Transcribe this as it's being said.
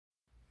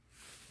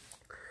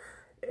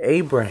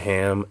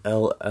Abraham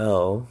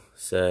LL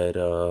said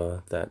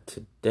that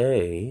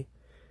today,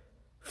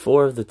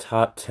 four of the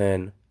top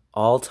 10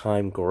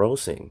 all-time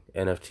grossing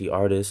NFT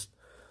artists,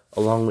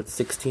 along with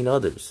 16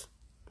 others,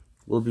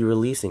 will be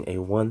releasing a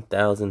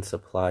 1,000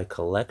 supply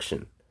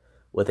collection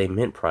with a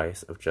mint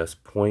price of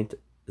just 0.05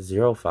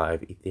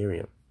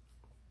 Ethereum.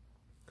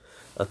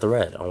 A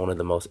thread on one of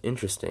the most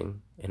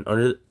interesting and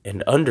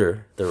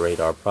under the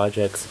radar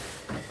projects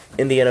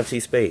in the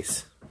NFT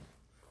space.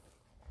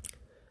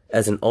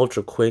 As an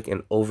ultra quick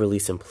and overly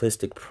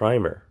simplistic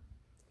primer,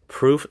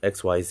 Proof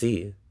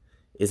XYZ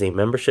is a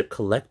membership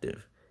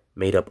collective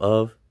made up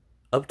of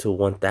up to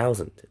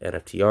 1,000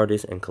 NFT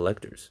artists and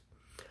collectors.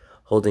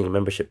 Holding a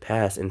membership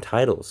pass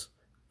entitles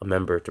a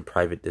member to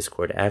private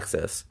Discord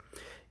access,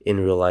 in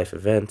real life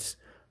events,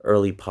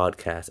 early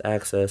podcast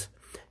access,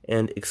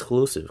 and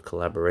exclusive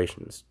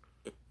collaborations.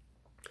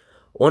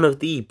 One of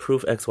the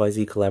Proof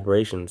XYZ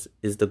collaborations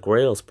is the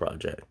Grails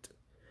project.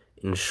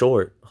 In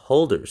short,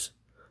 holders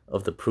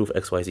of the Proof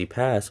XYZ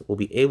pass will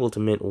be able to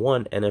mint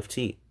one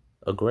NFT,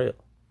 a Grail.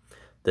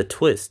 The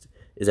twist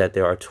is that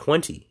there are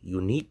 20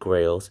 unique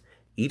Grails,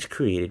 each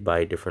created by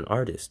a different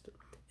artist,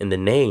 and the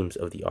names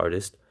of the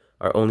artist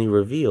are only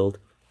revealed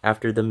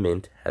after the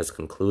mint has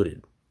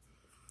concluded.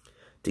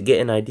 To get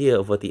an idea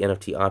of what the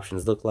NFT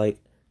options look like,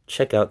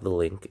 check out the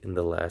link in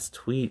the last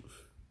tweet.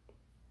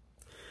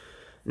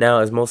 Now,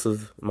 as most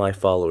of my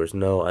followers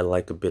know, I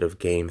like a bit of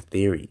game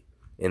theory,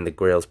 and the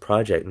Grails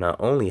project not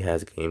only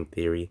has game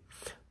theory,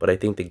 but I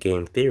think the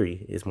game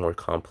theory is more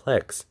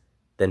complex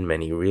than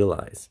many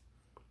realize.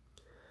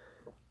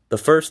 The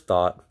first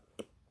thought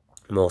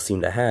most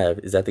seem to have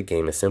is that the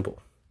game is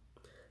simple.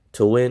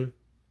 To win,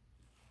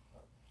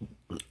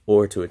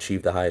 or to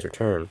achieve the highest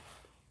return,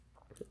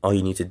 all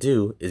you need to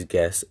do is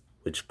guess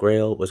which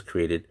Grail was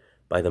created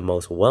by the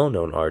most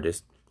well-known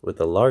artist with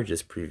the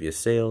largest previous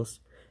sales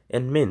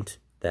and mint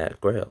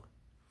that Grail.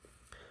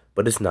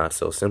 But it's not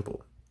so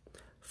simple.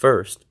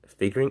 First,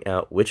 figuring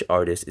out which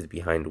artist is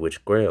behind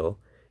which Grail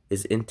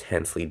is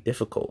intensely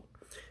difficult.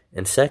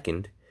 And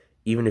second,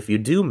 even if you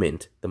do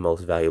mint the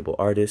most valuable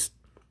artist,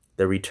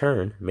 the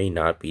return may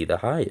not be the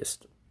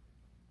highest.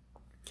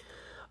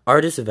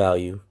 Artist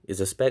value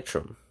is a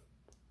spectrum.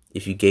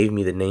 If you gave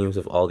me the names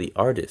of all the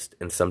artists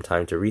and some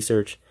time to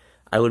research,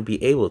 I would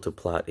be able to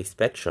plot a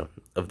spectrum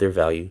of their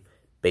value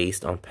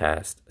based on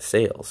past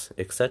sales,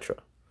 etc.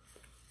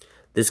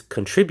 This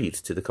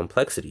contributes to the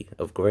complexity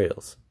of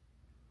Grails.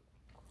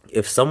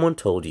 If someone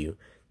told you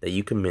that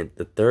you can mint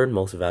the third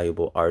most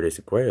valuable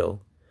artist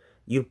Grail,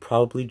 you'd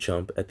probably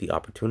jump at the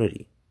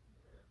opportunity.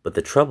 But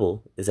the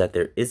trouble is that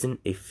there isn't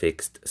a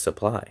fixed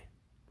supply.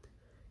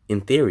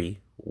 In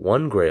theory,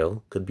 one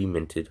Grail could be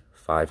minted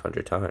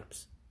 500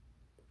 times.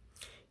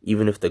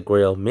 Even if the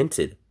Grail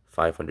minted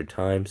 500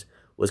 times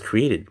was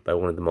created by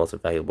one of the most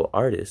valuable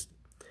artists,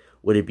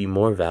 would it be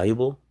more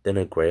valuable than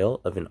a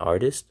Grail of an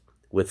artist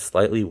with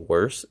slightly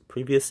worse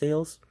previous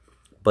sales,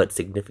 but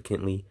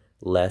significantly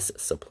less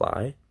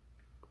supply?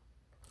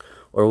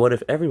 Or what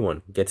if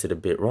everyone gets it a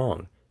bit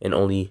wrong and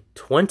only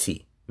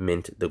 20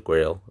 mint the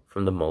Grail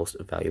from the most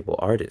valuable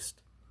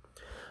artist?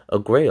 A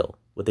Grail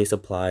with a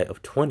supply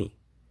of 20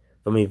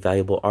 from a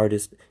valuable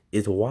artist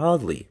is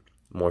wildly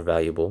more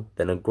valuable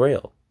than a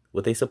Grail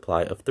with a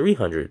supply of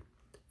 300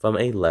 from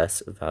a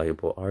less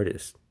valuable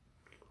artist.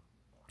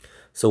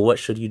 So what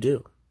should you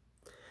do?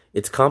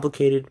 It's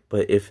complicated,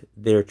 but if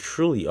there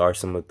truly are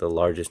some of the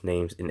largest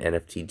names in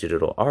NFT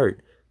digital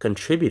art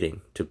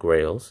contributing to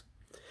Grails,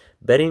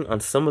 betting on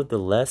some of the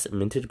less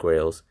minted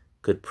Grails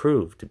could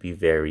prove to be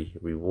very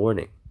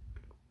rewarding.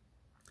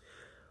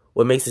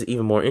 What makes this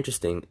even more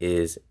interesting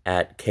is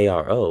at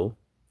KRO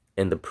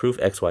and the Proof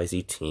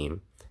XYZ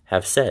team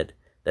have said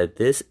that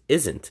this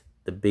isn't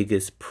the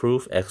biggest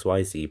Proof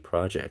XYZ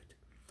project.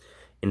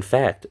 In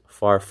fact,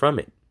 far from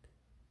it.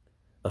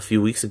 A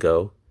few weeks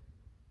ago,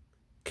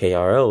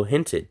 KRO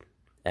hinted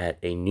at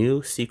a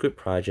new secret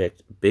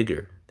project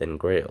bigger than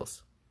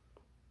Grails.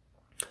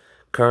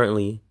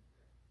 Currently,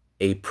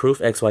 a Proof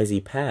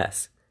XYZ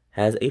pass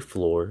has a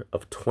floor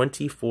of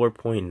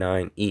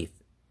 24.9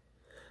 ETH.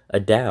 A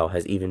DAO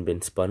has even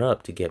been spun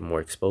up to get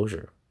more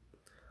exposure.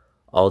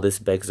 All this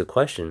begs the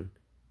question,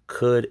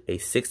 could a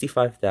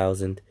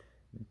 65,000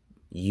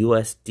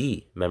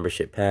 USD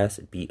membership pass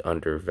be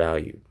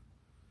undervalued?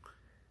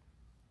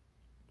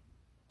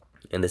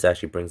 And this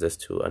actually brings us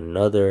to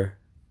another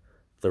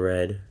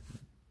thread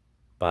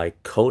by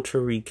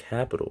Coterie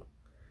Capital.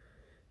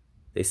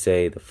 They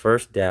say the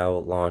first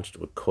DAO launched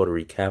with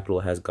Coterie Capital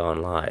has gone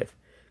live.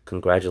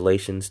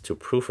 Congratulations to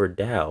Proofer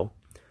DAO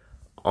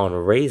on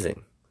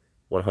raising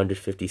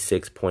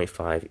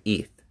 156.5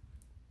 ETH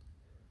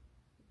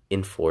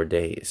in 4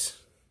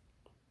 days.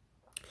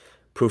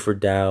 Proofer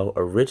DAO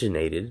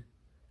originated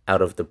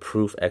out of the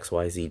Proof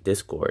XYZ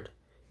Discord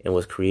and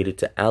was created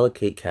to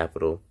allocate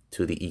capital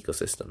to the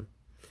ecosystem.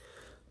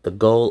 The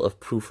goal of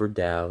Proofer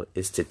DAO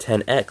is to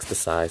 10x the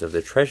size of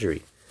the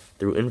treasury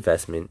through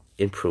investment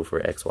in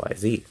Proofer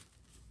XYZ.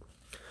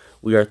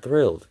 We are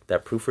thrilled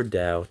that Proofer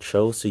DAO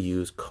chose to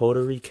use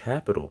Coterie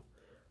Capital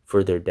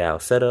for their DAO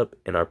setup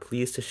and are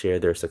pleased to share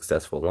their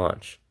successful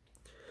launch.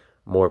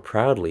 More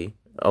broadly,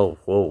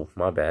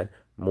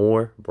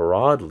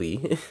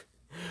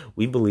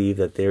 we believe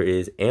that there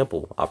is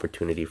ample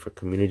opportunity for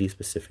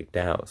community-specific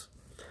DAOs,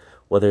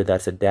 whether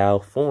that's a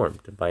DAO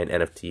formed by an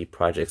NFT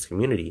project's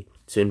community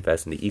to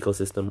invest in the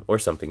ecosystem or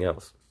something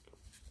else.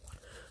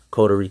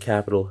 Coterie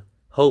Capital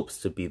hopes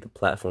to be the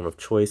platform of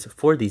choice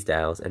for these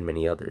DAOs and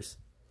many others.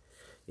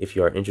 If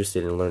you are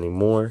interested in learning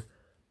more,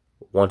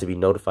 want to be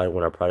notified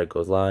when our product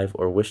goes live,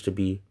 or wish to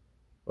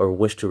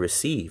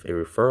receive a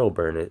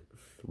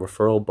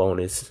referral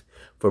bonus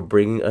for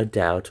bringing a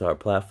DAO to our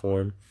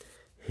platform,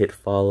 hit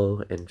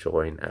follow and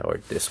join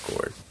our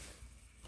Discord.